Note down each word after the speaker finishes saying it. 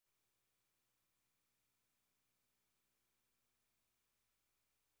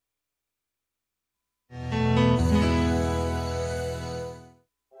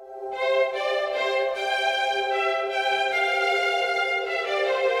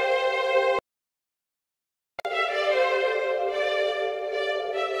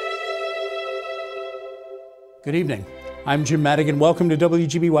Good evening. I'm Jim Madigan. Welcome to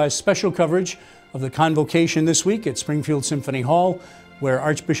WGBY's special coverage of the convocation this week at Springfield Symphony Hall, where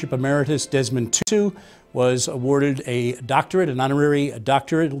Archbishop Emeritus Desmond Tutu was awarded a doctorate, an honorary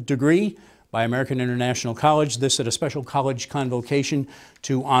doctorate degree by American International College. This at a special college convocation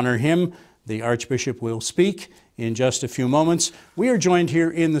to honor him. The Archbishop will speak in just a few moments. We are joined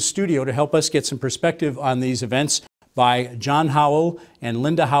here in the studio to help us get some perspective on these events by John Howell and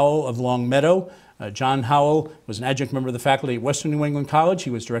Linda Howell of Longmeadow. John Howell was an adjunct member of the faculty at Western New England College. He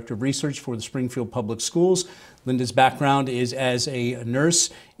was director of research for the Springfield Public Schools. Linda's background is as a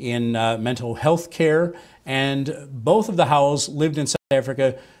nurse in mental health care, and both of the Howells lived in South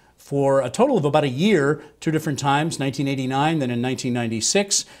Africa for a total of about a year, two different times, 1989, then in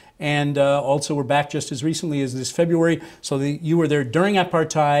 1996, and also were back just as recently as this February. So you were there during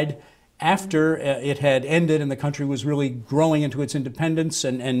apartheid, after it had ended and the country was really growing into its independence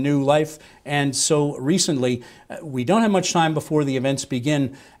and new life. And so recently, we don't have much time before the events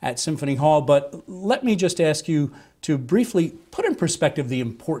begin at Symphony Hall, but let me just ask you to briefly put in perspective the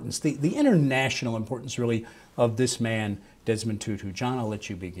importance, the international importance really of this man, Desmond Tutu. John, I'll let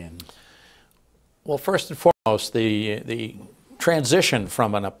you begin. Well, first and foremost, the transition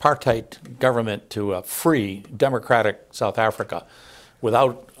from an apartheid government to a free, democratic South Africa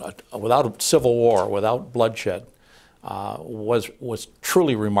without a civil war, without bloodshed, was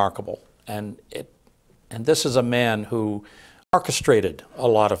truly remarkable. And this is a man who orchestrated a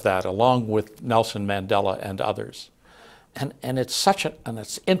lot of that, along with Nelson Mandela and others. And it's such an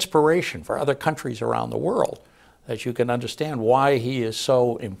inspiration for other countries around the world that you can understand why he is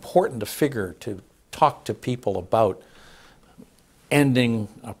so important a figure to talk to people about ending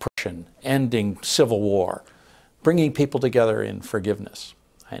oppression, ending civil war, bringing people together in forgiveness.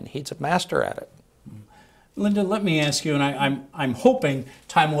 And he's a master at it. Linda, let me ask you, and I'm hoping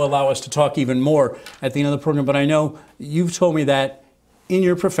time will allow us to talk even more at the end of the program, but I know you've told me that in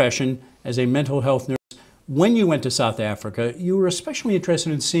your profession as a mental health nurse, when you went to South Africa, you were especially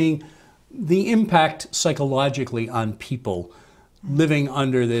interested in seeing the impact psychologically on people living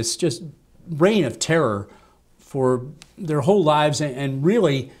under this just reign of terror for their whole lives, and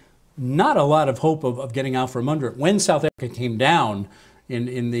really not a lot of hope of getting out from under it. When South Africa came down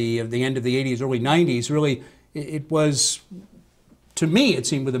in the end of the 80s, early 90s, really, it was, to me, it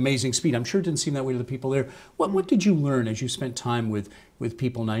seemed with amazing speed. I'm sure it didn't seem that way to the people there. What did you learn as you spent time with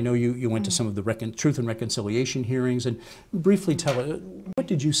people? And I know you went to some of the Truth and Reconciliation hearings, and briefly tell us, what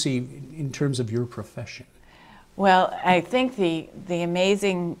did you see in terms of your profession? Well, I think the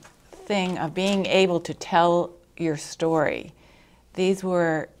amazing thing of being able to tell your story, these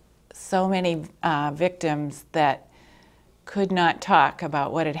were so many victims that could not talk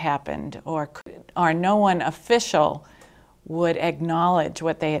about what had happened, or no one official would acknowledge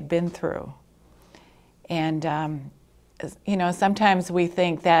what they had been through. And you know, sometimes we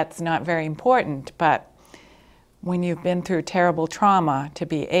think that's not very important, but when you've been through terrible trauma, to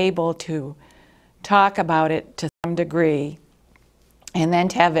be able to talk about it to some degree and then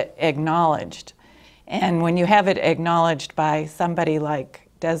to have it acknowledged. And when you have it acknowledged by somebody like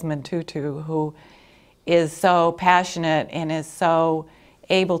Desmond Tutu, who is so passionate and is so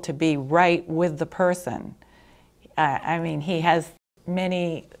able to be right with the person. I mean, he has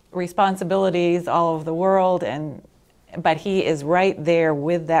many responsibilities all over the world, but he is right there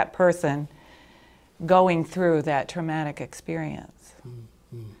with that person going through that traumatic experience.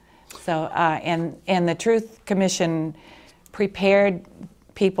 Mm-hmm. So, and the Truth Commission prepared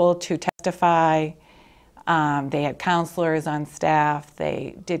people to testify. They had counselors on staff.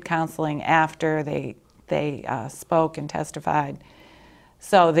 They did counseling after they spoke and testified.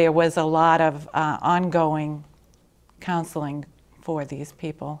 So there was a lot of ongoing counseling for these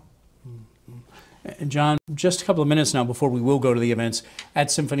people. And John, just a couple of minutes now before we will go to the events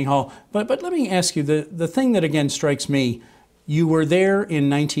at Symphony Hall. But let me ask you, the thing that again strikes me, you were there in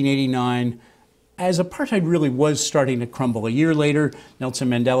 1989 as apartheid really was starting to crumble. A year later, Nelson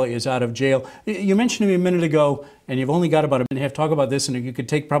Mandela is out of jail. You mentioned to me a minute ago, and you've only got about a minute and a half to talk about this, and you could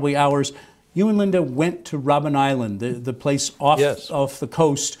take probably hours. You and Linda went to Robben Island, the place off the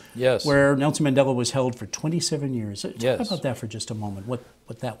coast, where Nelson Mandela was held for 27 years. Talk about that for just a moment,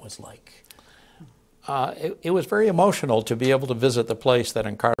 what that was like. It was very emotional to be able to visit the place that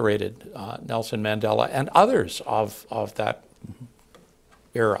incarcerated Nelson Mandela and others of that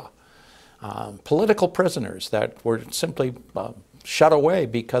era. Political prisoners that were simply shut away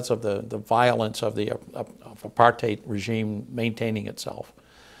because of the violence of the apartheid regime maintaining itself.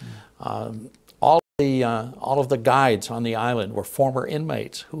 All of the guides on the island were former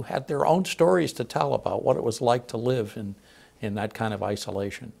inmates who had their own stories to tell about what it was like to live in that kind of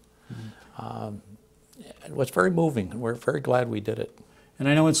isolation. it was very moving, and we're very glad we did it. And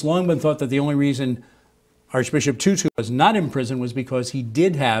I know it's long been thought that the only reason Archbishop Tutu was not in prison was because he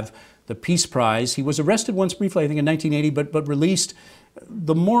did have the Peace Prize. He was arrested once briefly, I think in 1980, but released.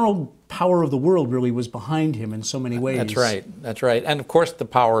 The moral power of the world really was behind him in so many ways. That's right, that's right. And of course the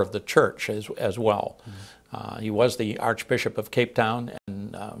power of the church as well. He was the Archbishop of Cape Town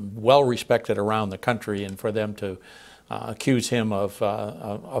and well respected around the country, and for them to accuse him of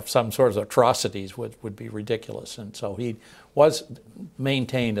some sort of atrocities would be ridiculous. And so he was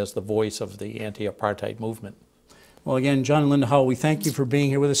maintained as the voice of the anti-apartheid movement. Well, again, John and Linda Howell, we thank you for being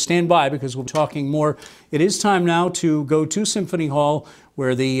here with us. Stand by because we'll be talking more. It is time now to go to Symphony Hall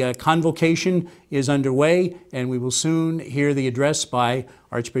where the convocation is underway, and we will soon hear the address by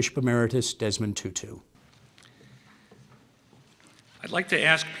Archbishop Emeritus Desmond Tutu. I'd like to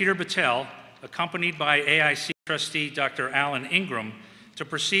ask Peter Bittel, accompanied by AIC Trustee Dr. Alan Ingram, to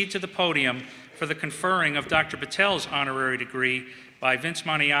proceed to the podium for the conferring of Dr. Bittel's honorary degree by Vince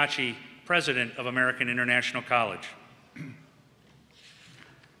Maniaci, President of American International College.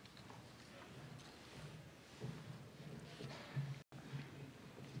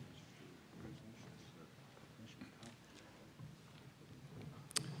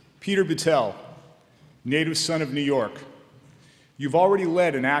 Peter Bittel, native son of New York, you've already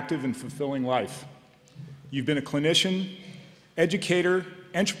led an active and fulfilling life. You've been a clinician, educator,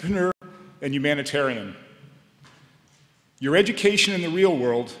 entrepreneur, and humanitarian. Your education in the real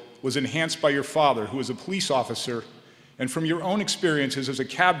world was enhanced by your father, who was a police officer, and from your own experiences as a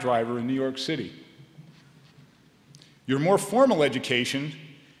cab driver in New York City. Your more formal education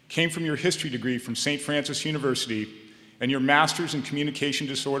came from your history degree from St. Francis University and your master's in communication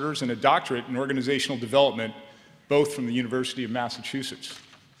disorders and a doctorate in organizational development, both from the University of Massachusetts.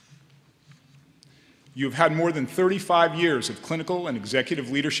 You have had more than 35 years of clinical and executive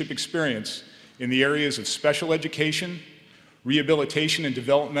leadership experience in the areas of special education, rehabilitation, and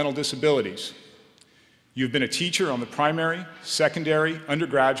developmental disabilities. You've been a teacher on the primary, secondary,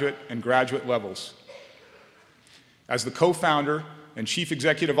 undergraduate, and graduate levels. As the co-founder and chief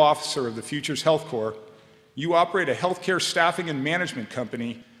executive officer of the Futures HealthCore, you operate a healthcare staffing and management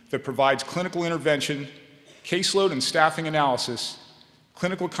company that provides clinical intervention, caseload and staffing analysis,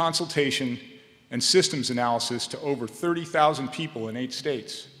 clinical consultation, and systems analysis to over 30,000 people in 8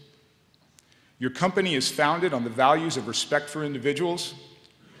 states. Your company is founded on the values of respect for individuals,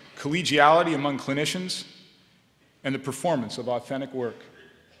 collegiality among clinicians, and the performance of authentic work.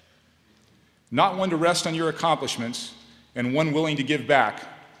 Not one to rest on your accomplishments and one willing to give back,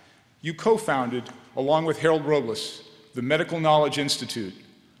 you co-founded, along with Harold Robles, the Medical Knowledge Institute,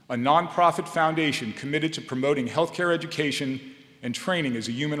 a nonprofit foundation committed to promoting healthcare education and training as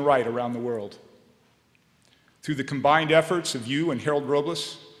a human right around the world. Through the combined efforts of you and Harold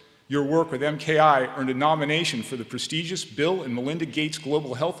Robles, your work with MKI earned a nomination for the prestigious Bill and Melinda Gates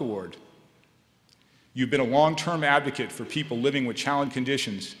Global Health Award. You've been a long-term advocate for people living with challenged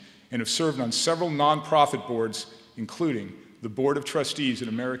conditions and have served on several nonprofit boards, including the Board of Trustees at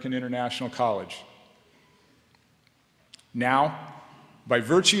American International College. Now, by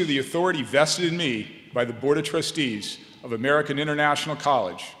virtue of the authority vested in me by the Board of Trustees of American International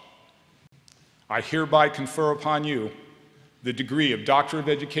College, I hereby confer upon you the degree of Doctor of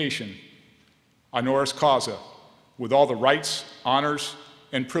Education, honoris causa, with all the rights, honors,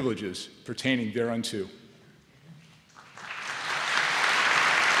 and privileges pertaining thereunto.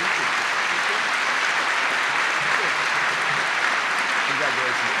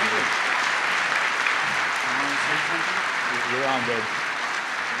 You're on, babe.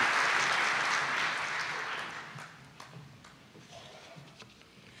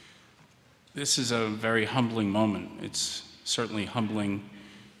 This is a very humbling moment. It's certainly humbling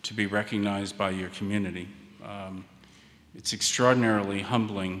to be recognized by your community. It's extraordinarily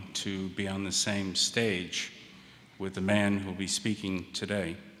humbling to be on the same stage with the man who will be speaking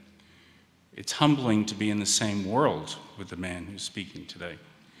today. It's humbling to be in the same world with the man who's speaking today.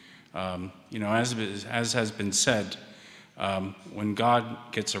 You know, as has been said, when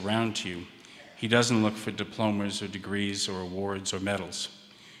God gets around to you, he doesn't look for diplomas or degrees or awards or medals.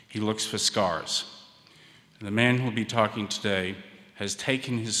 He looks for scars. And the man who will be talking today has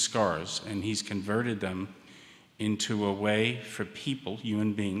taken his scars and he's converted them into a way for people,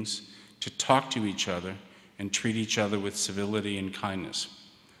 human beings, to talk to each other and treat each other with civility and kindness.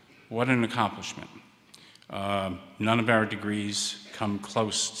 What an accomplishment. None of our degrees come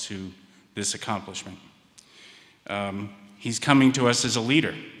close to this accomplishment. He's coming to us as a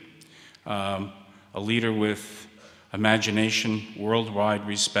leader with imagination, worldwide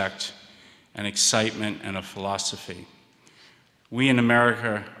respect, and excitement, and a philosophy. We in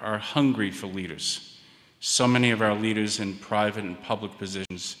America are hungry for leaders, So many of our leaders in private and public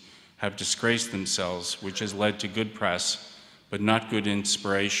positions have disgraced themselves, which has led to good press, but not good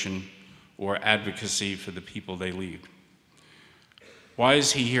inspiration or advocacy for the people they lead. Why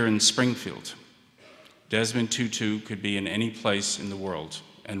is he here in Springfield? Desmond Tutu could be in any place in the world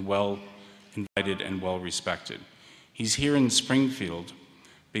and well invited and well respected. He's here in Springfield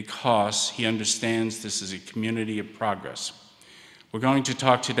because he understands this is a community of progress. We're going to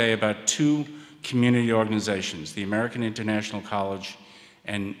talk today about two community organizations, the American International College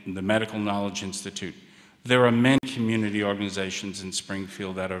and the Medical Knowledge Institute. There are many community organizations in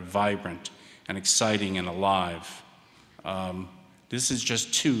Springfield that are vibrant and exciting and alive. This is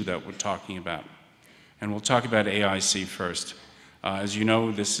just two that we're talking about. And we'll talk about AIC first. As you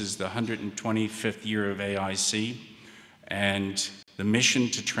know, this is the 125th year of AIC, and the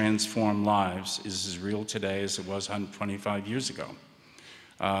mission to transform lives is as real today as it was 125 years ago.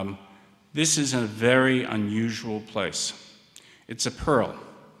 This is a very unusual place. It's a pearl.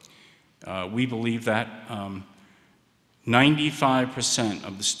 We believe that 95%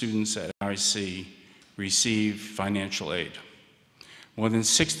 of the students at AIC receive financial aid. More than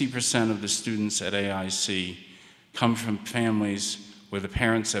 60% of the students at AIC come from families where the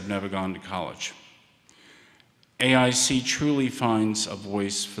parents have never gone to college. AIC truly finds a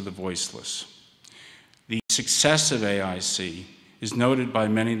voice for the voiceless. The success of AIC is noted by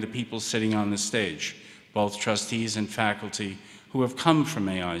many of the people sitting on the stage, both trustees and faculty who have come from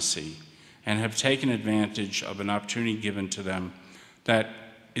AIC and have taken advantage of an opportunity given to them that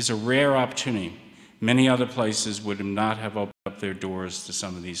is a rare opportunity. Many other places would not have opened up their doors to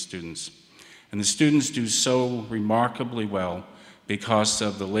some of these students. And the students do so remarkably well because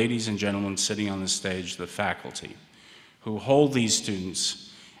of the ladies and gentlemen sitting on the stage, the faculty, who hold these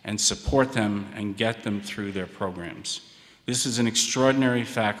students and support them and get them through their programs. This is an extraordinary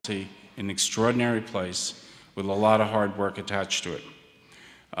faculty, an extraordinary place with a lot of hard work attached to it.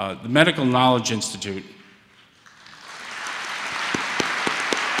 The Medical Knowledge Institute,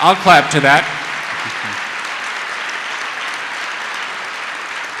 I'll clap to that.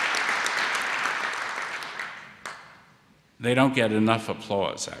 They don't get enough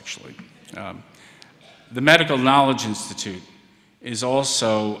applause, actually. The Medical Knowledge Institute is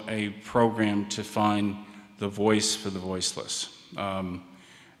also a program to find the voice for the voiceless.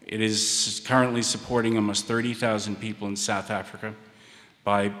 It is currently supporting almost 30,000 people in South Africa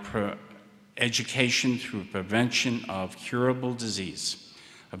by education through prevention of curable disease.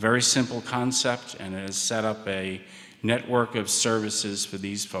 A very simple concept, and it has set up a network of services for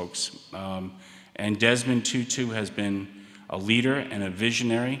these folks. And Desmond Tutu has been a leader and a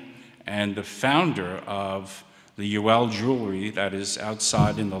visionary, and the founder of the UL jewelry that is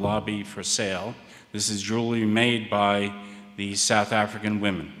outside in the lobby for sale. This is jewelry made by the South African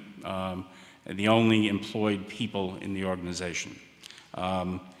women, the only employed people in the organization.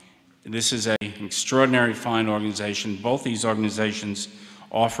 This is an extraordinary fine organization. Both these organizations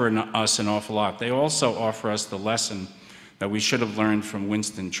offer us an awful lot. They also offer us the lesson that we should have learned from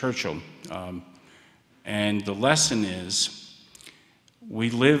Winston Churchill. And the lesson is, we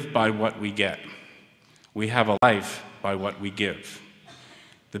live by what we get. We have a life by what we give.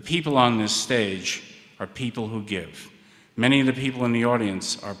 The people on this stage are people who give. Many of the people in the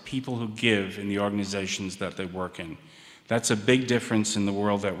audience are people who give in the organizations that they work in. That's a big difference in the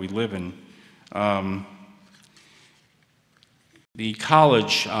world that we live in. The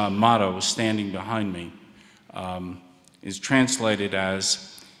college motto standing behind me is translated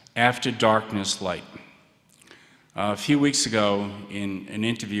as, "After darkness, light." A few weeks ago, in an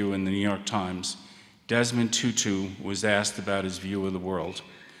interview in the New York Times, Desmond Tutu was asked about his view of the world.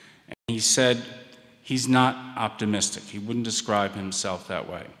 And he said he's not optimistic. He wouldn't describe himself that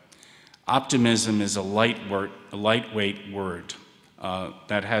way. Optimism is a lightweight word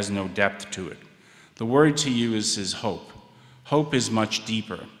that has no depth to it. The word to use is hope. Hope is much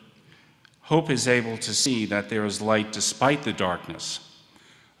deeper. Hope is able to see that there is light despite the darkness.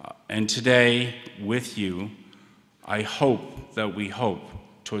 And today, with you, I hope that we hope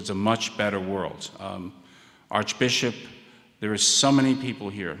towards a much better world. Archbishop, there are so many people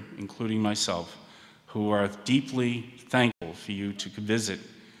here, including myself, who are deeply thankful for you to visit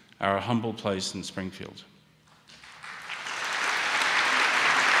our humble place in Springfield.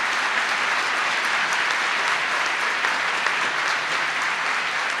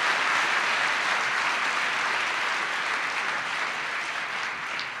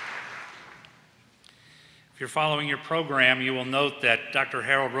 If you're following your program, you will note that Dr.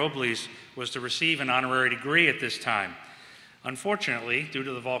 Harold Robles was to receive an honorary degree at this time. Unfortunately, due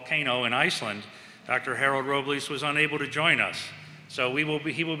to the volcano in Iceland, Dr. Harold Robles was unable to join us. So he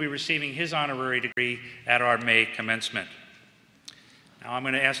will be receiving his honorary degree at our May commencement. Now I'm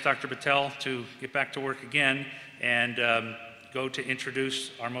going to ask Dr. Bittel to get back to work again and go to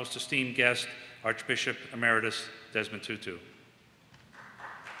introduce our most esteemed guest, Archbishop Emeritus Desmond Tutu.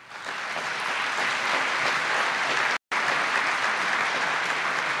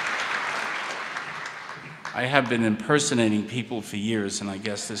 I have been impersonating people for years, and I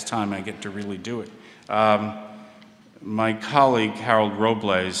guess this time I get to really do it. My colleague, Harold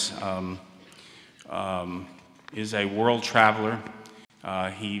Robles, is a world traveler.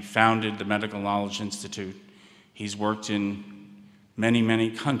 He founded the Medical Knowledge Institute. He's worked in many, many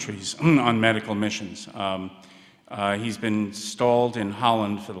countries on medical missions. He's been stalled in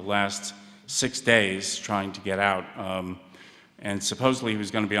Holland for the last 6 days trying to get out. And supposedly he was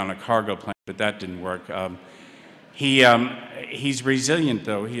going to be on a cargo plane, but that didn't work. He's resilient,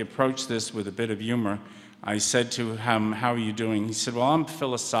 though. He approached this with a bit of humor. I said to him, "How are you doing?" He said, "Well, I'm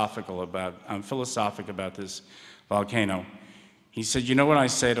philosophic about this volcano." He said, "You know what I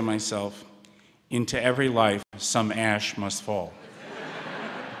say to myself? Into every life, some ash must fall."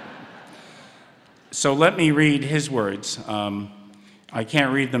 So let me read his words. I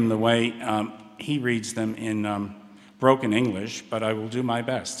can't read them the way he reads them in broken English, but I will do my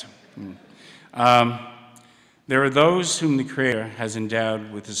best. There are those whom the Creator has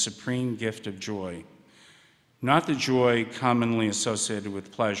endowed with the supreme gift of joy, not the joy commonly associated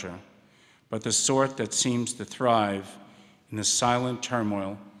with pleasure, but the sort that seems to thrive in the silent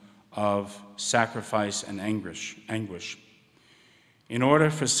turmoil of sacrifice and anguish. In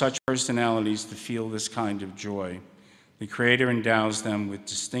order for such personalities to feel this kind of joy, the Creator endows them with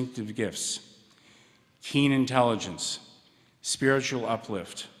distinctive gifts: keen intelligence, spiritual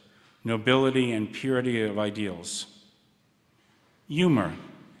uplift, nobility and purity of ideals, humor,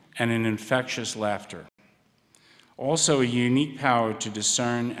 and an infectious laughter. Also, a unique power to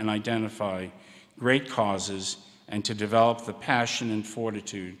discern and identify great causes and to develop the passion and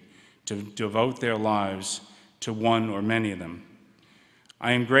fortitude to devote their lives to one or many of them.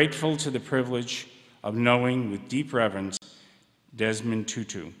 I am grateful to the privilege of knowing with deep reverence Desmond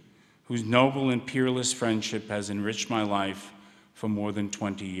Tutu, whose noble and peerless friendship has enriched my life for more than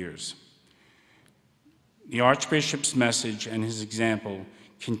 20 years. The Archbishop's message and his example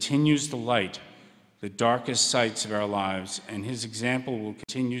continues to light the darkest sites of our lives, and his example will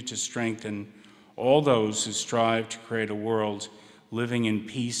continue to strengthen all those who strive to create a world living in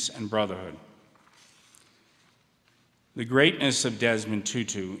peace and brotherhood. The greatness of Desmond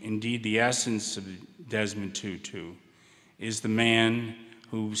Tutu, indeed the essence of Desmond Tutu, is the man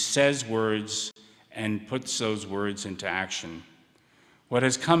who says words and puts those words into action. What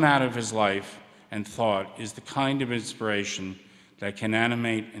has come out of his life and thought is the kind of inspiration that can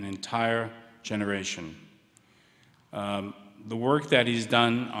animate an entire generation. The work that he's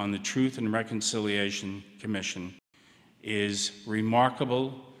done on the Truth and Reconciliation Commission is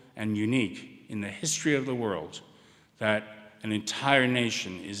remarkable and unique in the history of the world, that an entire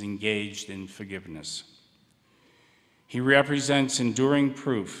nation is engaged in forgiveness. He represents enduring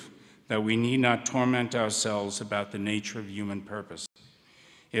proof that we need not torment ourselves about the nature of human purpose.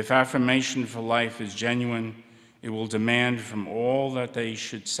 If affirmation for life is genuine, it will demand from all that they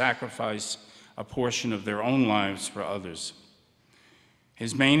should sacrifice a portion of their own lives for others.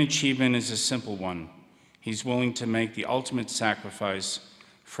 His main achievement is a simple one. He's willing to make the ultimate sacrifice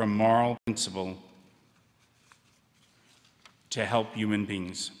from moral principle to help human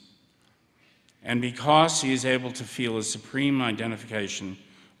beings. And because he is able to feel a supreme identification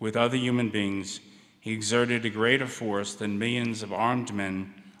with other human beings, he exerted a greater force than millions of armed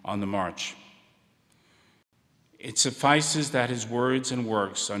men on the march. It suffices that his words and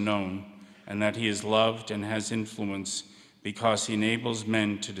works are known and that he is loved and has influence because he enables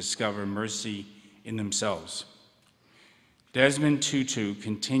men to discover mercy in themselves. Desmond Tutu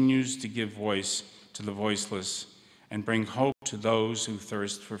continues to give voice to the voiceless and bring hope to those who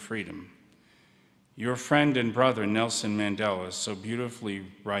thirst for freedom. Your friend and brother Nelson Mandela so beautifully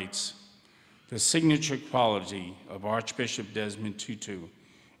writes, "The signature quality of Archbishop Desmond Tutu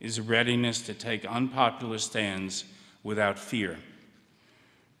is a readiness to take unpopular stands without fear."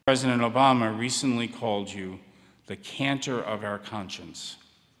 President Obama recently called you the cantor of our conscience.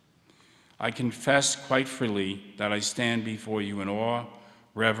 I confess quite freely that I stand before you in awe,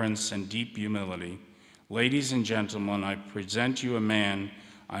 reverence, and deep humility. Ladies and gentlemen, I present you a man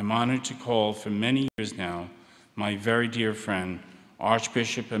I'm honored to call for many years now my very dear friend,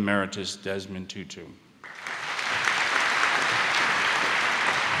 Archbishop Emeritus Desmond Tutu.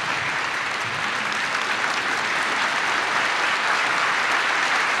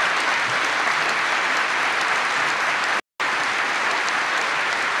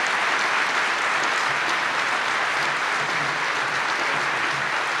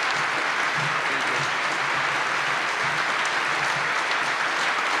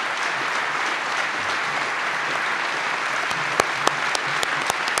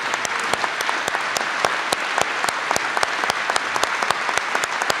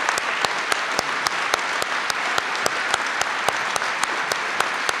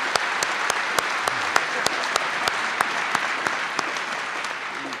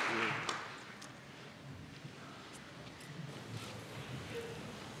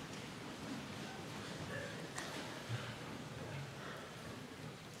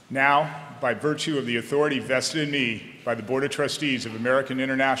 Now, by virtue of the authority vested in me by the Board of Trustees of American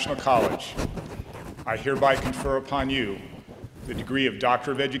International College, I hereby confer upon you the degree of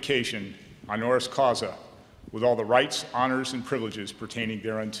Doctor of Education, honoris causa, with all the rights, honors, and privileges pertaining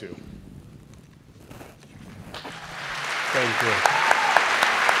thereunto. Thank you.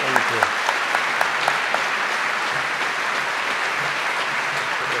 Thank you.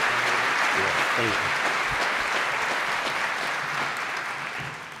 Thank you.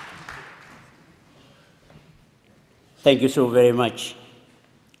 Thank you so very much,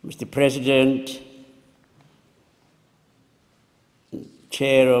 Mr. President,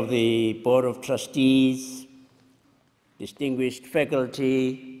 Chair of the Board of Trustees, distinguished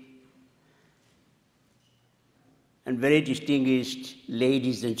faculty, and very distinguished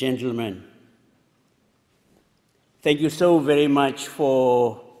ladies and gentlemen. Thank you so very much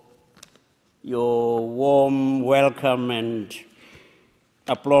for your warm welcome and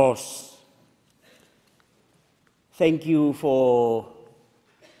applause. Thank you for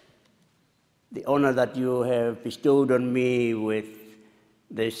the honor that you have bestowed on me with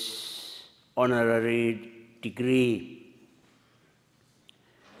this honorary degree.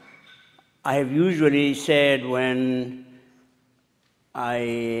 I have usually said when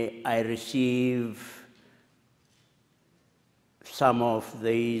I receive some of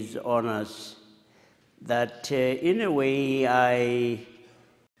these honors that in a way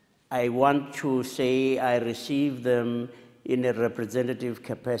I want to say I receive them in a representative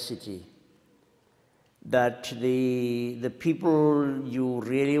capacity, that the people you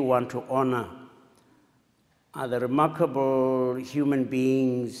really want to honor are the remarkable human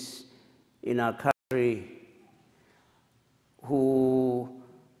beings in our country who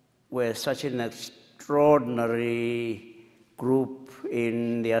were such an extraordinary group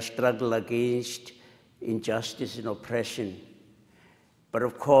in their struggle against injustice and oppression. But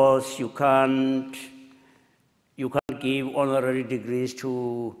of course, you can't give honorary degrees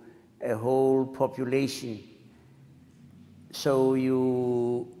to a whole population. So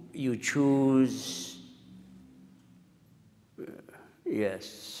you choose, yes,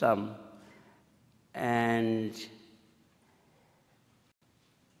 some. And,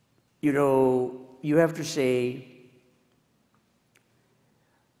 you know, you have to say,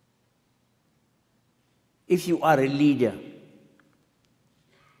 if you are a leader,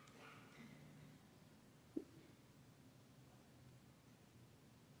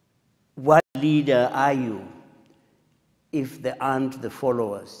 what leader are you if there aren't the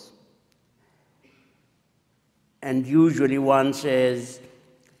followers? And usually one says,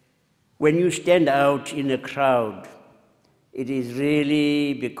 when you stand out in a crowd, it is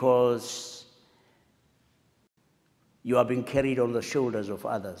really because you are being carried on the shoulders of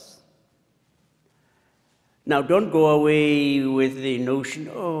others. Now, don't go away with the notion,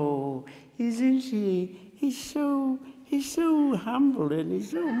 oh, isn't he? He's so humble and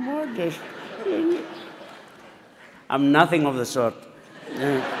he's so modest. I'm nothing of the sort.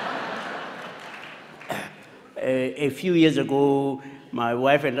 A few years ago, my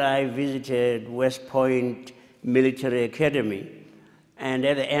wife and I visited West Point Military Academy. And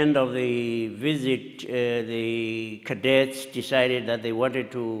at the end of the visit, the cadets decided that they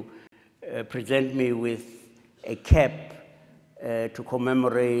wanted to present me with a cap to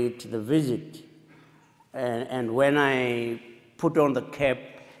commemorate the visit. And when I put on the cap,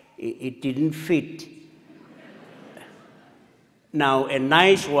 it didn't fit. Now, a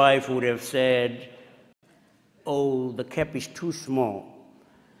nice wife would have said, oh, the cap is too small.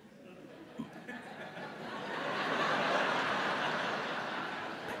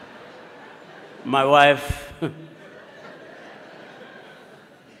 My wife,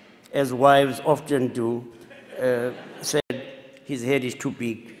 as wives often do, said his head is too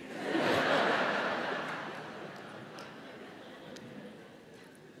big.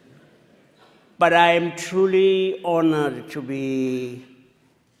 But I am truly honored to be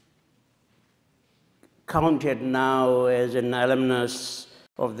counted now as an alumnus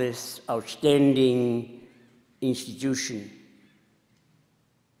of this outstanding institution.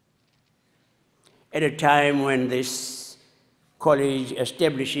 At a time when this college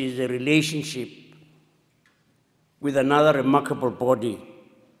establishes a relationship with another remarkable body,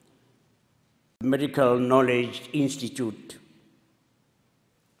 the Medical Knowledge Institute.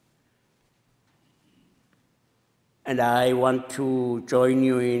 And I want to join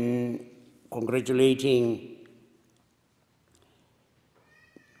you in congratulating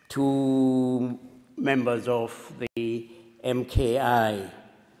two members of the MKI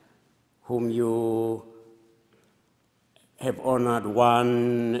whom you have honored,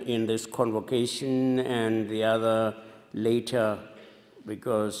 one in this convocation and the other later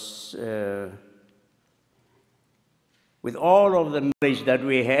because with all of the knowledge that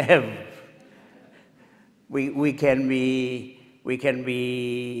we have, we can be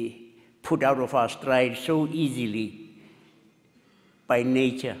put out of our stride so easily by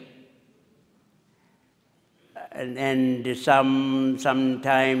nature. And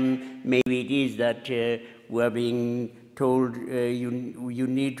sometime maybe it is that we're being told you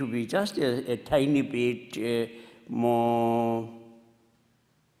need to be just a tiny bit more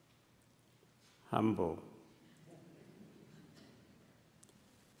humble.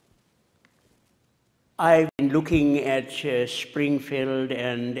 I've been looking at Springfield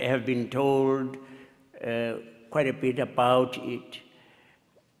and have been told quite a bit about it.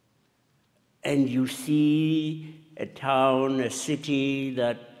 And you see a town, a city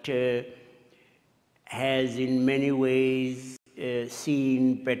that has in many ways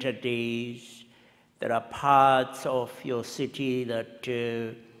seen better days. There are parts of your city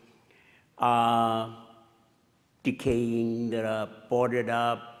that are decaying, there are boarded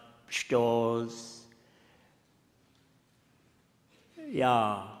up stores.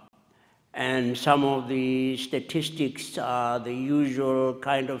 Yeah, and some of the statistics are the usual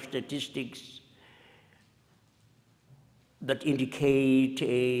kind of statistics that indicate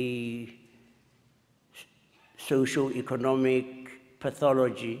a socio-economic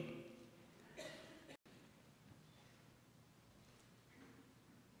pathology.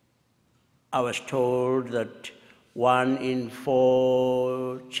 I was told that 1 in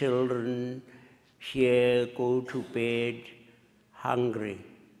 4 children here go to bed hungry.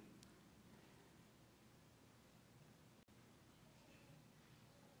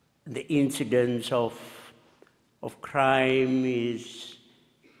 The incidence of crime is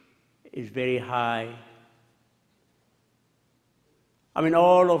very high. I mean,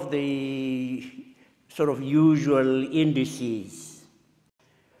 all of the sort of usual indices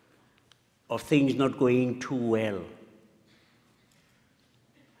of things not going too well.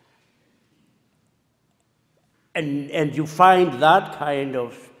 And you find that kind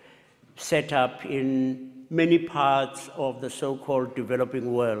of setup in many parts of the so-called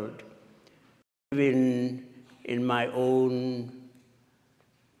developing world. Even in my own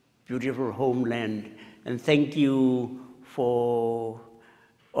beautiful homeland. And thank you for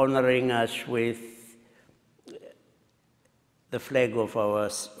honoring us with the flag of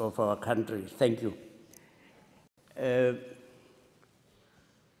our country. Thank you.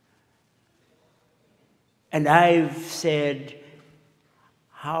 And I've said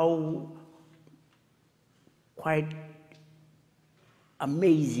how quite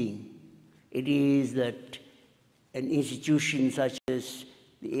amazing it is that an institution such as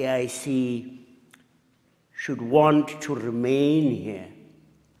the AIC should want to remain here.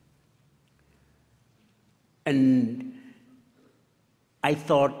 And I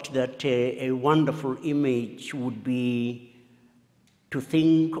thought that a wonderful image would be to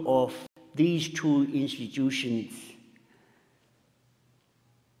think of these two institutions,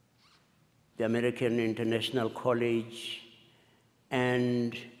 the American International College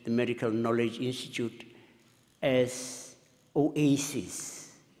and the Medical Knowledge Institute, as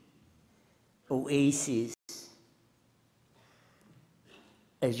oases. Oases.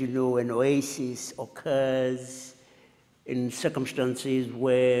 As you know, an oasis occurs in circumstances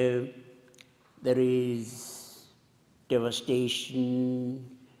where there is devastation,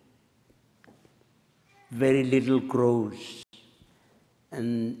 very little grows,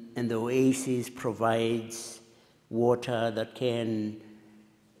 and the oasis provides water that can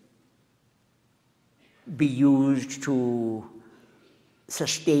be used to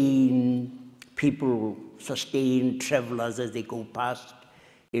sustain people, sustain travelers as they go past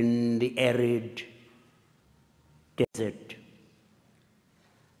in the arid desert.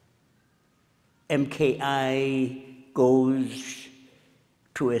 MKI goes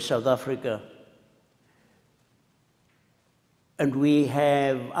to South Africa, and we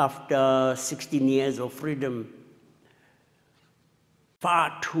have, after 16 years of freedom,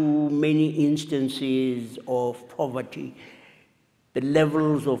 far too many instances of poverty. The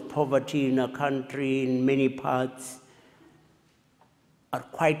levels of poverty in our country, in many parts, are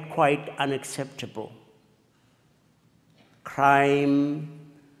quite unacceptable. Crime,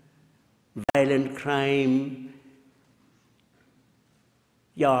 violent crime,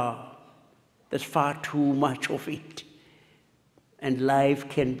 yeah, there's far too much of it. And life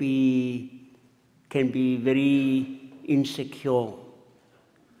can be very insecure.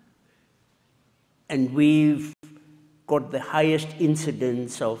 And we've got the highest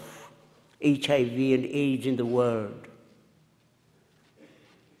incidence of HIV and AIDS in the world.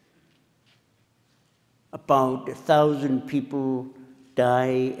 About 1,000 people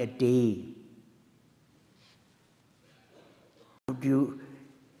die a day.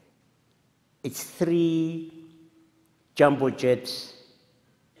 It's 3 jumbo jets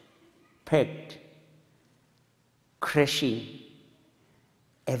packed, crashing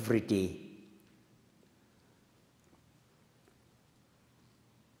every day.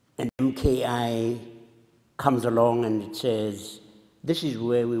 And MKI comes along and it says, this is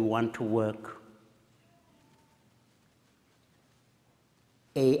where we want to work.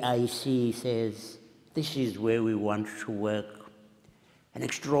 AIC says, this is where we want to work. An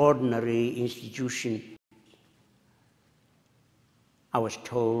extraordinary institution. I was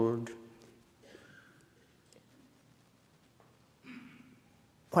told,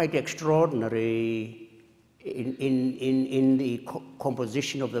 quite extraordinary in the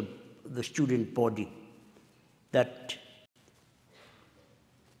composition of the student body, that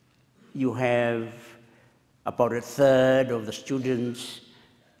you have about 1/3 of the students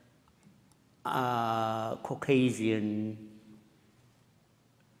are Caucasian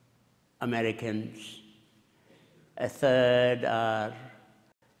Americans, 1/3 are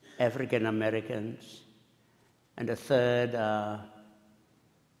African Americans, and 1/3 are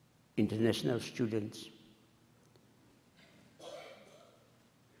international students.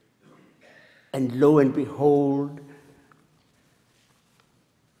 And lo and behold,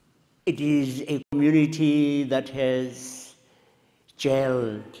 it is a community that has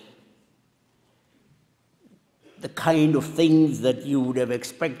gelled. The kind of things that you would have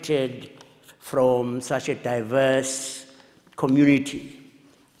expected from such a diverse community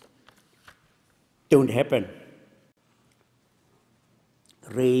don't happen.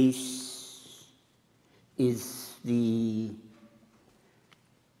 Race is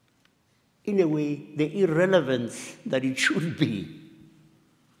in a way, the irrelevance that it should be.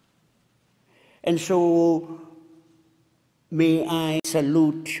 And so, may I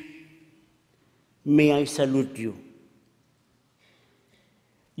salute you.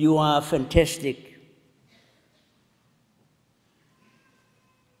 You are fantastic.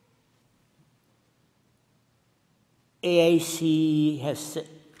 AIC has,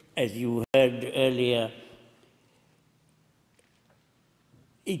 as you heard earlier,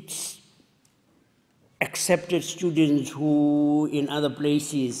 it's accepted students who in other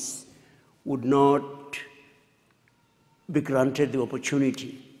places would not be granted the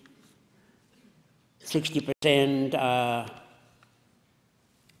opportunity. 60% are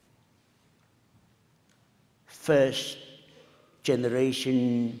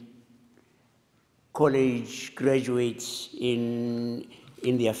first-generation college graduates in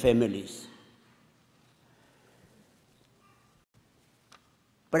their families.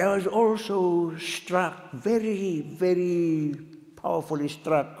 But I was also struck, very, very powerfully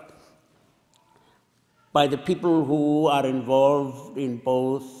struck, by the people who are involved in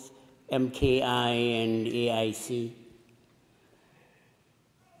both MKI and AIC.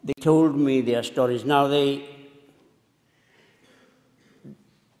 They told me their stories. Now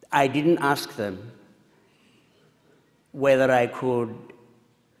I didn't ask them whether I could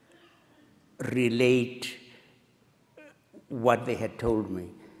relate what they had told me.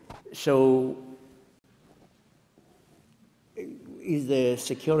 So, is there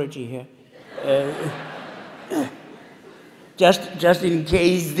security here? Just in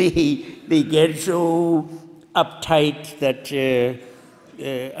case they get so uptight that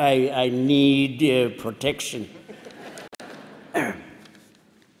I need protection.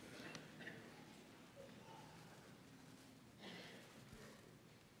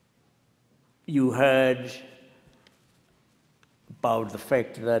 You heard about the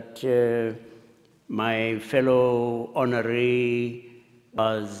fact that my fellow honoree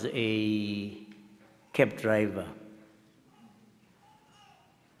was a cab driver.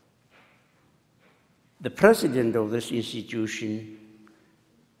 The president of this institution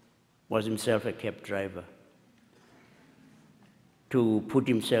was himself a cab driver to put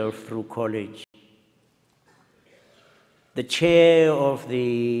himself through college. The chair of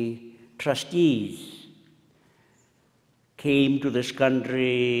the trustees came to this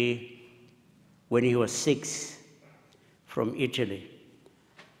country when he was 6 from Italy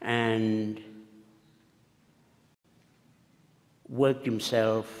and worked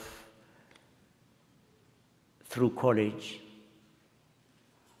himself through college.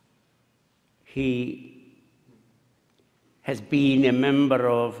 He has been a member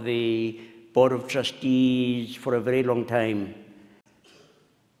of the Board of Trustees for a very long time,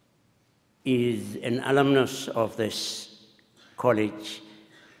 is an alumnus of this college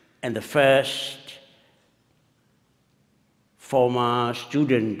and the first former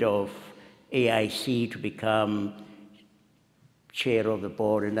student of AIC to become chair of the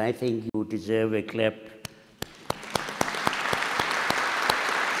board, and I think you deserve a clap.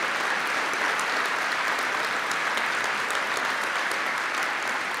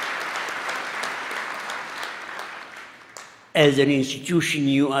 As an institution,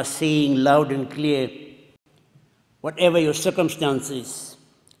 you are saying loud and clear, whatever your circumstances,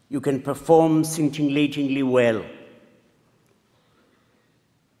 you can perform scintillatingly well.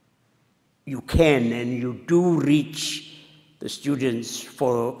 You can and you do reach the students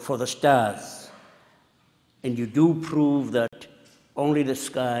for the stars. And you do prove that only the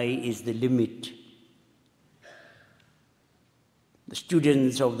sky is the limit. The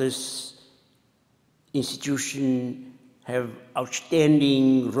students of this institution have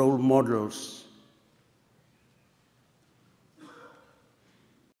outstanding role models.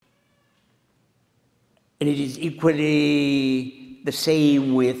 And it is equally the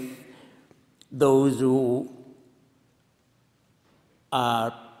same with those who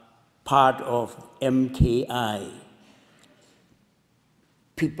are part of MKI.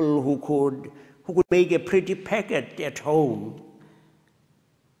 People who could make a pretty packet at home,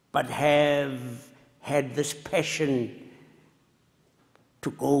 but have had this passion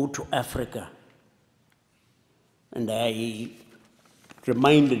to go to Africa. And I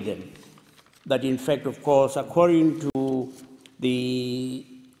reminded them that, in fact, of course, according to the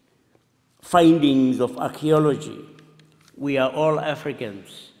findings of archaeology, we are all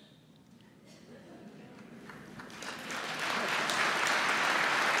Africans.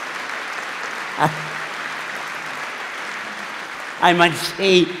 I must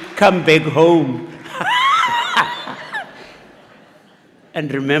say, come back home.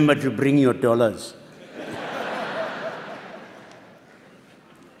 And remember to bring your dollars.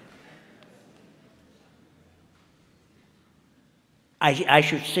 I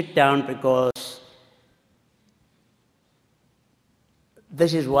should sit down because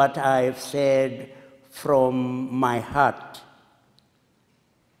this is what I've said from my heart.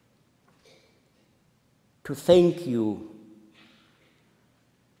 To thank you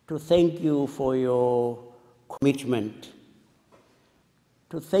for your commitment.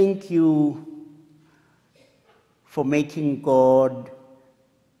 To thank you for making God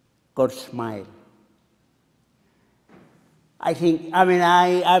smile.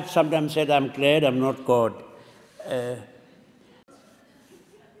 I've sometimes said I'm glad I'm not God.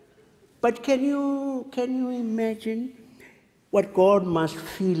 But can you imagine what God must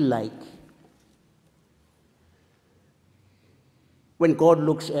feel like when God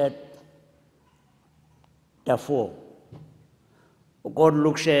looks at Darfur? God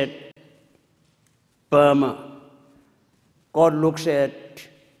looks at Burma. God looks at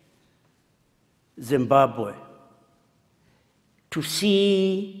Zimbabwe. To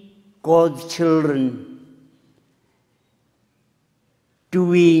see God's children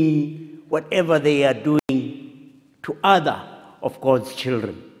doing whatever they are doing to other of God's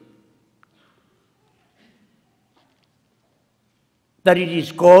children. That it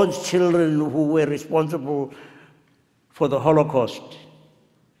is God's children who were responsible for the Holocaust.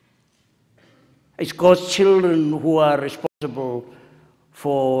 It's God's children who are responsible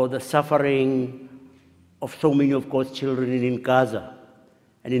for the suffering of so many of God's children in Gaza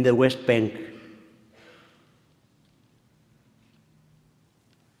and in the West Bank.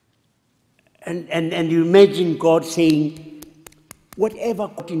 And you imagine God saying, whatever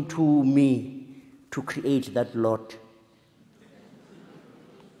got into me to create that lot.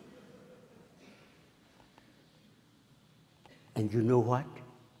 And you know what?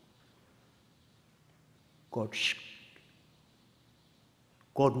 God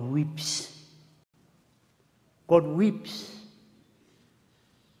weeps. God weeps.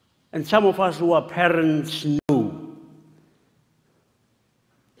 And some of us who are parents know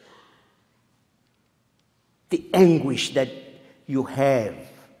the anguish that you have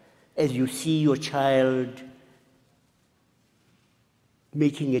as you see your child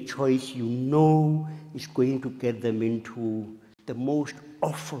making a choice you know is going to get them into the most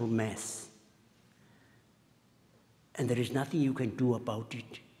awful mess. And there is nothing you can do about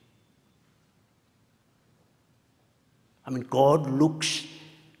it. God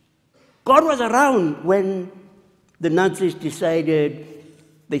was around when the Nazis decided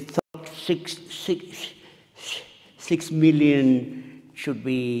they thought 6 million should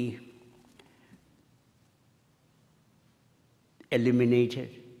be eliminated.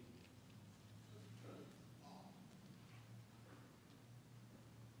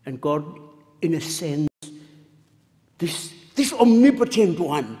 And God, in a sense, this omnipotent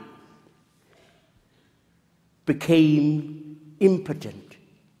one became impotent.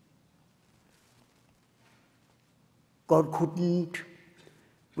 God couldn't,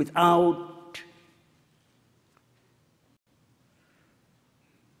 without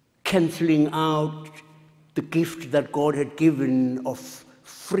canceling out the gift that God had given of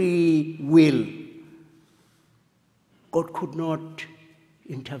free will, God could not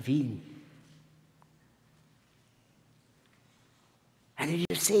intervene. And it's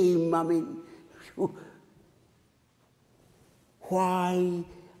the same, I mean, why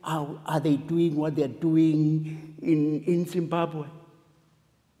are they doing what they're doing in Zimbabwe?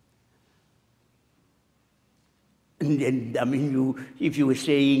 And I mean, if you were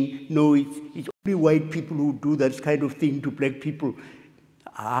saying, no, it's only white people who do that kind of thing to black people,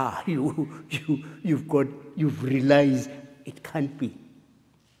 you've realized it can't be.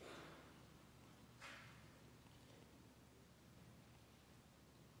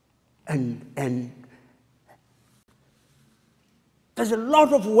 And there's a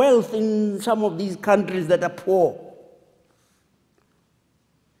lot of wealth in some of these countries that are poor.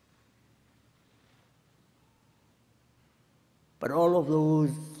 But all of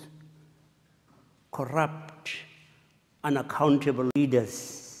those corrupt, unaccountable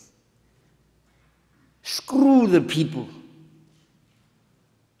leaders screw the people.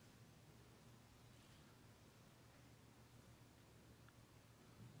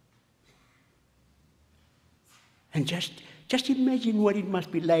 And just imagine what it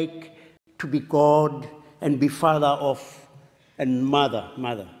must be like to be God and be father of, and father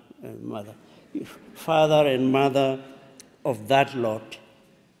and mother of that lot.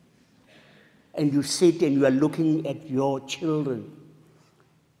 And you sit and you are looking at your children.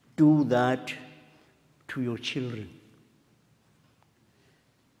 Do that to your children.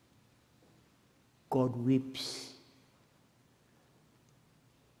 God weeps.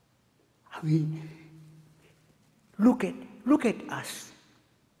 I mean, look at us.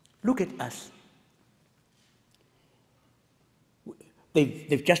 Look at us.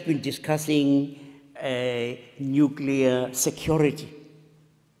 They've just been discussing nuclear security.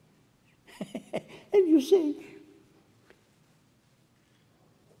 And you say,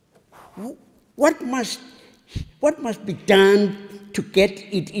 what must be done to get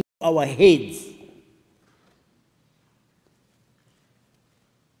it into our heads?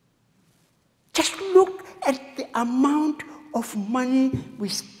 Just look at the amount of money we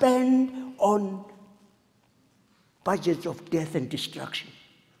spend on budgets of death and destruction.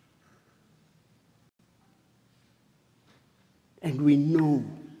 And we know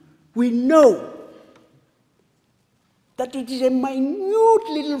that it is a minute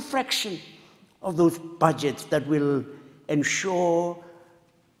little fraction of those budgets that will ensure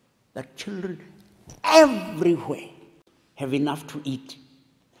that children everywhere have enough to eat,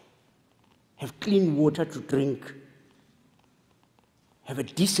 have clean water to drink, have a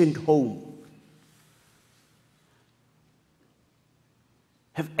decent home,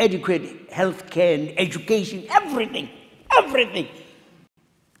 have adequate health care and education, everything.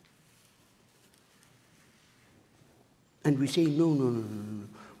 And we say, no.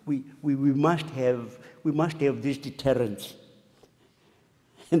 We must have this deterrence.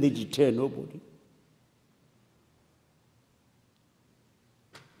 And they deter nobody.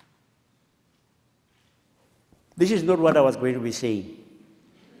 This is not what I was going to be saying.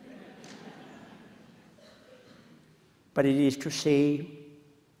 But it is to say,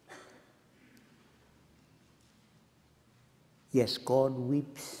 yes, God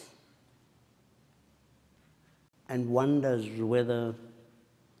weeps and wonders whether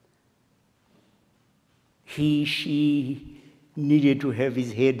she needed to have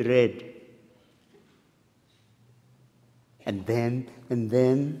his head read. And then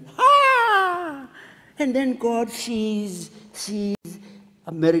God sees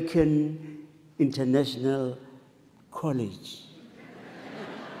American International College.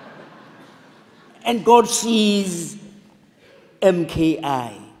 And God sees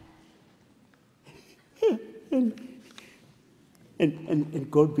MKI.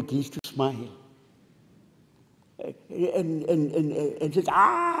 And God begins to smile. And says,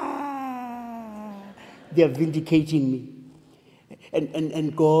 they are vindicating me.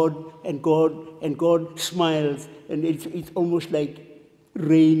 And God smiles, and it's almost like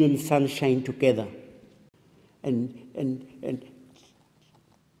rain and sunshine together. And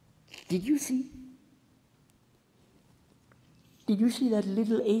did you see that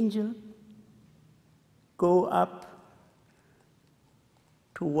little angel go up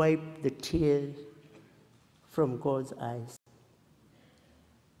to wipe the tears from God's eyes?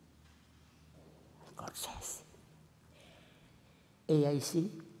 God says, AIC,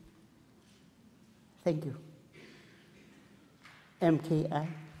 thank you. MKI,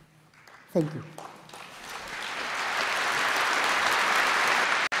 thank you.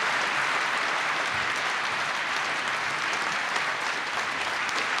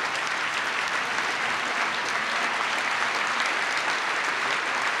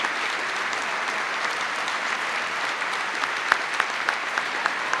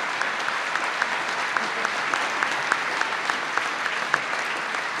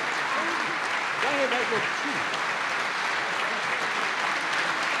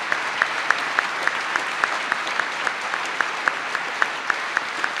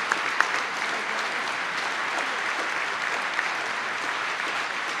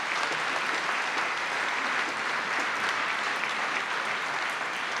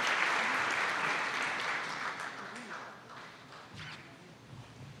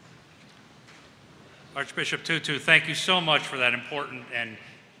 Archbishop Tutu, thank you so much for that important and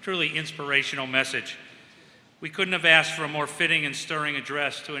truly inspirational message. We couldn't have asked for a more fitting and stirring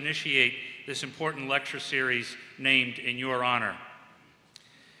address to initiate this important lecture series named in your honor.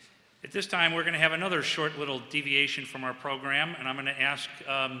 At this time, we're going to have another short little deviation from our program, and I'm going to ask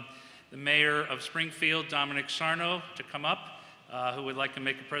the Mayor of Springfield, Dominic Sarno, to come up, who would like to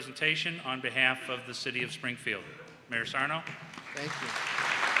make a presentation on behalf of the City of Springfield. Mayor Sarno. Thank you.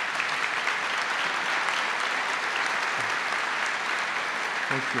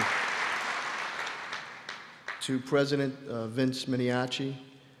 Thank you. To President Vince Miniacci,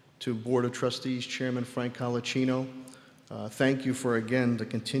 to Board of Trustees Chairman Frank Colacino, thank you for again to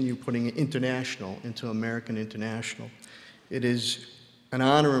continue putting international into American International. It is an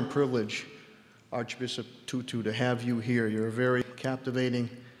honor and privilege, Archbishop Tutu, to have you here. You're a very captivating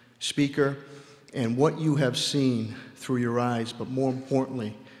speaker, and what you have seen through your eyes, but more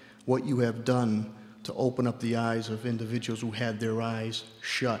importantly, what you have done to open up the eyes of individuals who had their eyes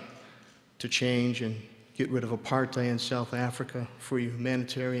shut, to change and get rid of apartheid in South Africa for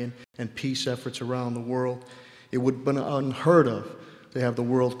humanitarian and peace efforts around the world. It would have been unheard of to have the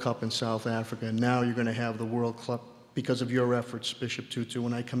World Cup in South Africa, and now you're going to have the World Cup because of your efforts, Bishop Tutu,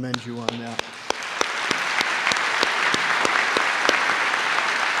 and I commend you on that.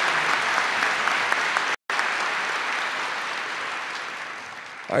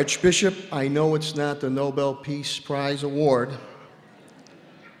 Archbishop, I know it's not the Nobel Peace Prize Award,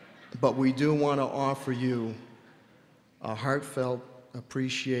 but we do want to offer you a heartfelt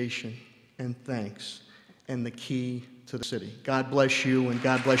appreciation and thanks and the key to the city. God bless you and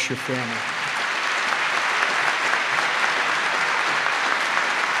God bless your family.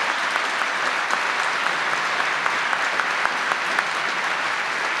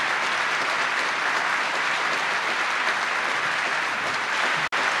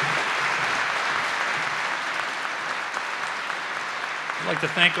 I'd like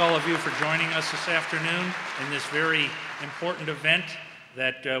to thank all of you for joining us this afternoon in this very important event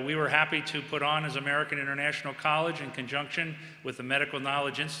that we were happy to put on as American International College in conjunction with the Medical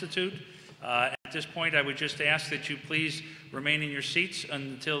Knowledge Institute. At this point, I would just ask that you please remain in your seats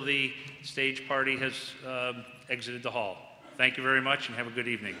until the stage party has exited the hall. Thank you very much and have a good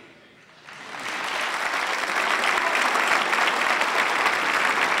evening.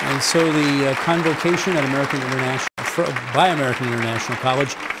 And so the convocation at by American International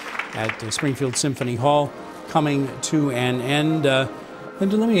College at Springfield Symphony Hall coming to an end.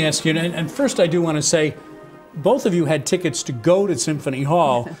 Linda, let me ask you, and first I do want to say, both of you had tickets to go to Symphony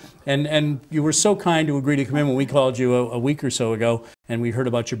Hall, and you were so kind to agree to come in when we called you a week or so ago, and we heard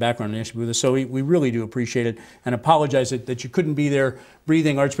about your background and asked you to be with us, so we really do appreciate it, and apologize that you couldn't be there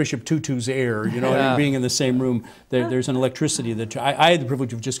breathing Archbishop Tutu's air, you know, and being in the same room. There's an electricity that, I had the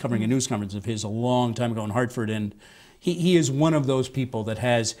privilege of just covering a news conference of his a long time ago in Hartford, and he is one of those people that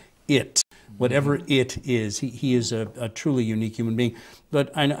has it. Whatever it is, he is a truly unique human being.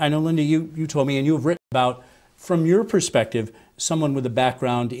 But I know, Linda, you told me, and you have written about, from your perspective, someone with a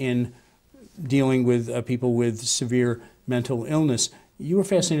background in dealing with people with severe mental illness, you were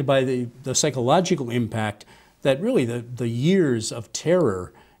fascinated by the psychological impact that really the years of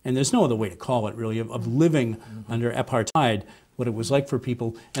terror, and there's no other way to call it really, of living under apartheid, what it was like for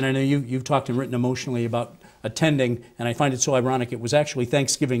people. And I know you've talked and written emotionally about attending, and I find it so ironic, it was actually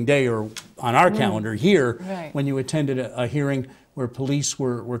Thanksgiving Day, or on our calendar here, when you attended a hearing where police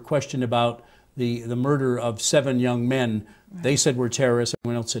were questioned about the murder of 7 young men. They said were terrorists,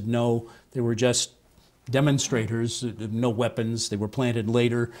 everyone else said no, they were just demonstrators, no weapons, they were planted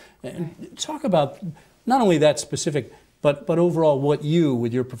later. And talk about not only that specific, but overall what you,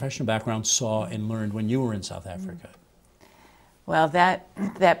 with your professional background, saw and learned when you were in South Africa. Well, that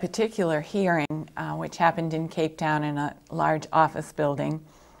particular hearing, which happened in Cape Town in a large office building,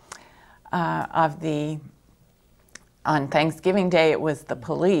 on Thanksgiving Day, it was the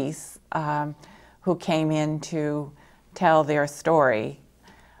police who came in to tell their story.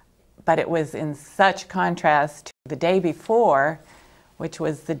 But it was in such contrast to the day before, which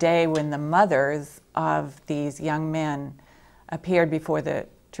was the day when the mothers of these young men appeared before the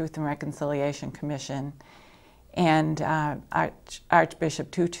Truth and Reconciliation Commission. And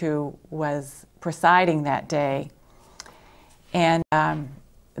Archbishop Tutu was presiding that day. And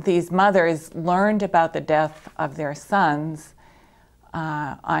these mothers learned about the death of their sons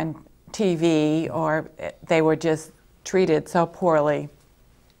on TV, or they were just treated so poorly,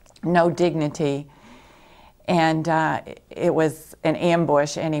 no dignity. And it was an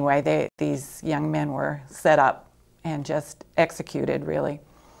ambush anyway. These young men were set up and just executed, really.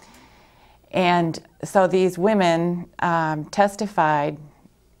 And so these women testified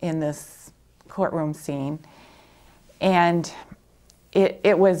in this courtroom scene, and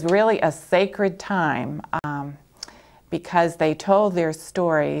it was really a sacred time because they told their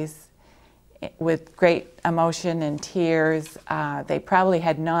stories with great emotion and tears. They probably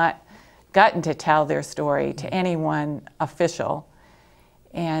had not gotten to tell their story to anyone official.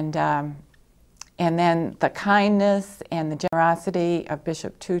 And then the kindness and the generosity of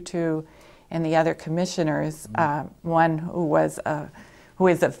Bishop Tutu and the other commissioners, one who is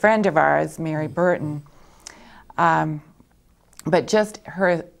a friend of ours, Mary Burton, but just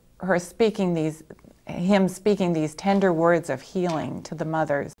him speaking these tender words of healing to the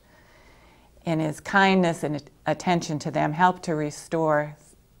mothers, and his kindness and attention to them helped to restore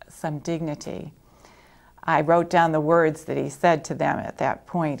some dignity. I wrote down the words that he said to them at that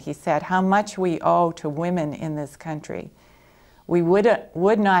point. He said, "How much we owe to women in this country. We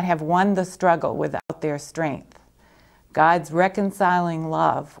would not have won the struggle without their strength. God's reconciling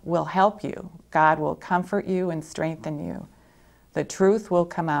love will help you. God will comfort you and strengthen you. The truth will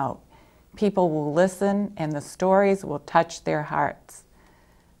come out. People will listen, and the stories will touch their hearts.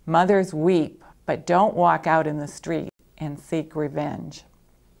 Mothers weep, but don't walk out in the street and seek revenge."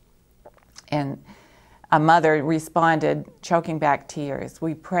 And a mother responded, choking back tears,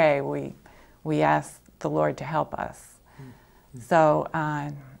 "We pray, we ask the Lord to help us." So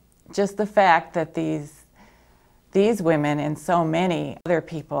just the fact that these women and so many other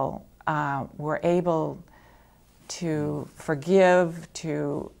people were able to forgive,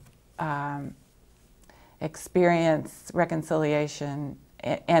 to experience reconciliation.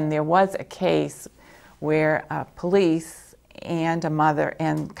 And there was a case where police and a mother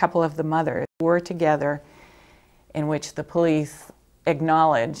and a couple of the mothers were together, in which the police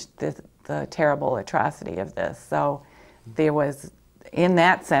acknowledged the terrible atrocity of this. So there was, in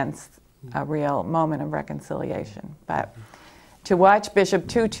that sense, a real moment of reconciliation. But to watch Bishop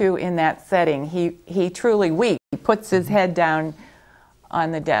Tutu in that setting, he truly weeps. He puts his head down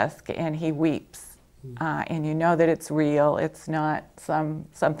on the desk and he weeps. And you know that it's real, it's not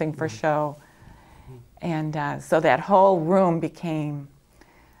something for show. And so that whole room became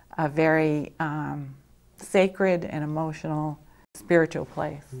a very sacred and emotional, spiritual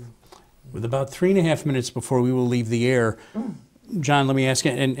place. With about 3.5 minutes before we will leave the air, John, let me ask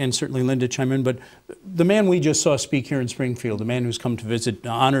you, and certainly Linda chime in, but the man we just saw speak here in Springfield, the man who's come to visit,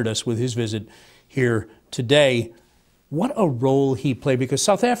 honored us with his visit here today, what a role he played, because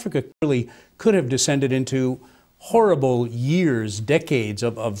South Africa clearly could have descended into horrible years, decades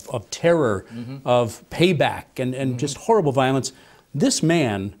of terror, of payback, and just horrible violence. This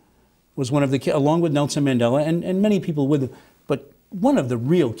man was one of the, along with Nelson Mandela and many people with him, but one of the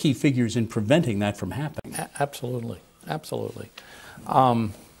real key figures in preventing that from happening. Absolutely, absolutely.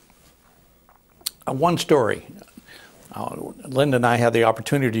 One story. Linda and I had the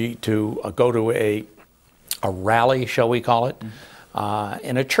opportunity to go to a rally, shall we call it,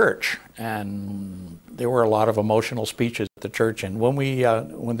 in a church, and there were a lot of emotional speeches at the church. And when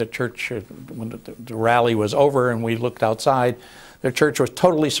the rally was over and we looked outside, the church was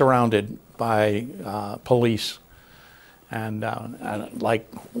totally surrounded by police, and like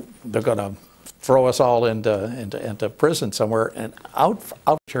they're going to throw us all into prison somewhere. And out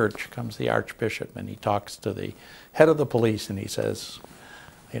of church comes the Archbishop, and he talks to the head of the police, and he says,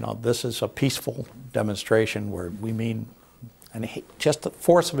 you know, this is a peaceful demonstration where we mean, and just the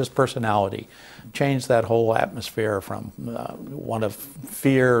force of his personality changed that whole atmosphere from one of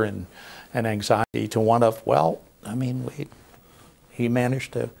fear and anxiety to one of, well, I mean, he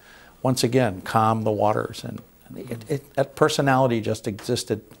managed to once again calm the waters, and that personality just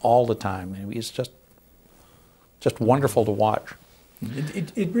existed all the time. And he's just wonderful to watch.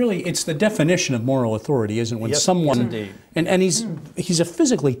 It really, it's the definition of moral authority, isn't it? When yes, someone, yes, and he's a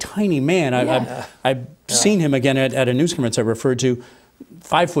physically tiny man. I've seen him again at a news conference I referred to,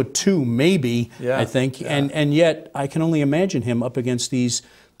 5'2" maybe, I think, and yet I can only imagine him up against these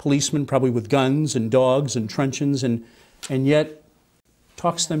policemen, probably with guns and dogs and truncheons, and yet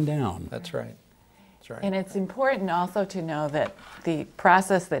talks them down. That's right. That's right. And it's important also to know that the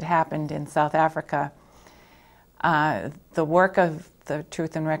process that happened in South Africa, the work of the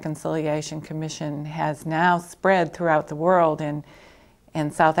Truth and Reconciliation Commission has now spread throughout the world,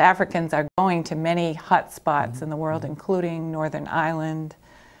 and South Africans are going to many hot spots in the world, including Northern Ireland,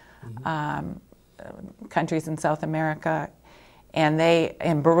 countries in South America, and they,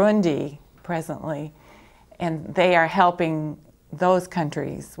 in Burundi presently, and they are helping those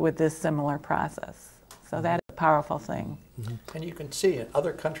countries with this similar process. So that is a powerful thing. And you can see in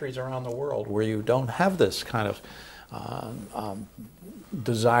other countries around the world where you don't have this kind of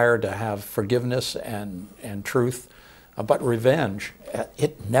desire to have forgiveness and truth, but revenge,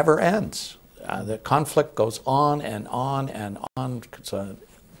 it never ends. The conflict goes on and on and on.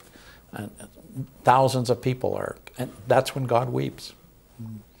 And thousands of people are, and that's when God weeps.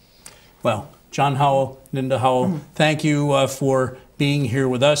 Well, John Howell, Linda Howell, thank you for being here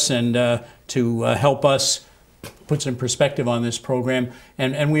with us and to help us put some perspective on this program.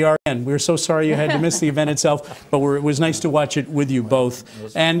 And we're so sorry you had to miss the event itself, but it was nice to watch it with you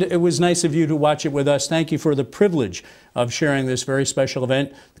both. And it was nice of you to watch it with us. Thank you for the privilege of sharing this very special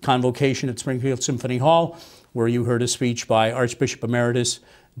event, the Convocation at Springfield Symphony Hall, where you heard a speech by Archbishop Emeritus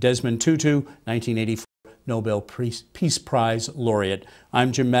Desmond Tutu, 1984 Nobel Peace Prize laureate.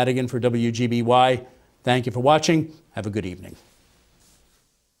 I'm Jim Madigan for WGBY. Thank you for watching. Have a good evening.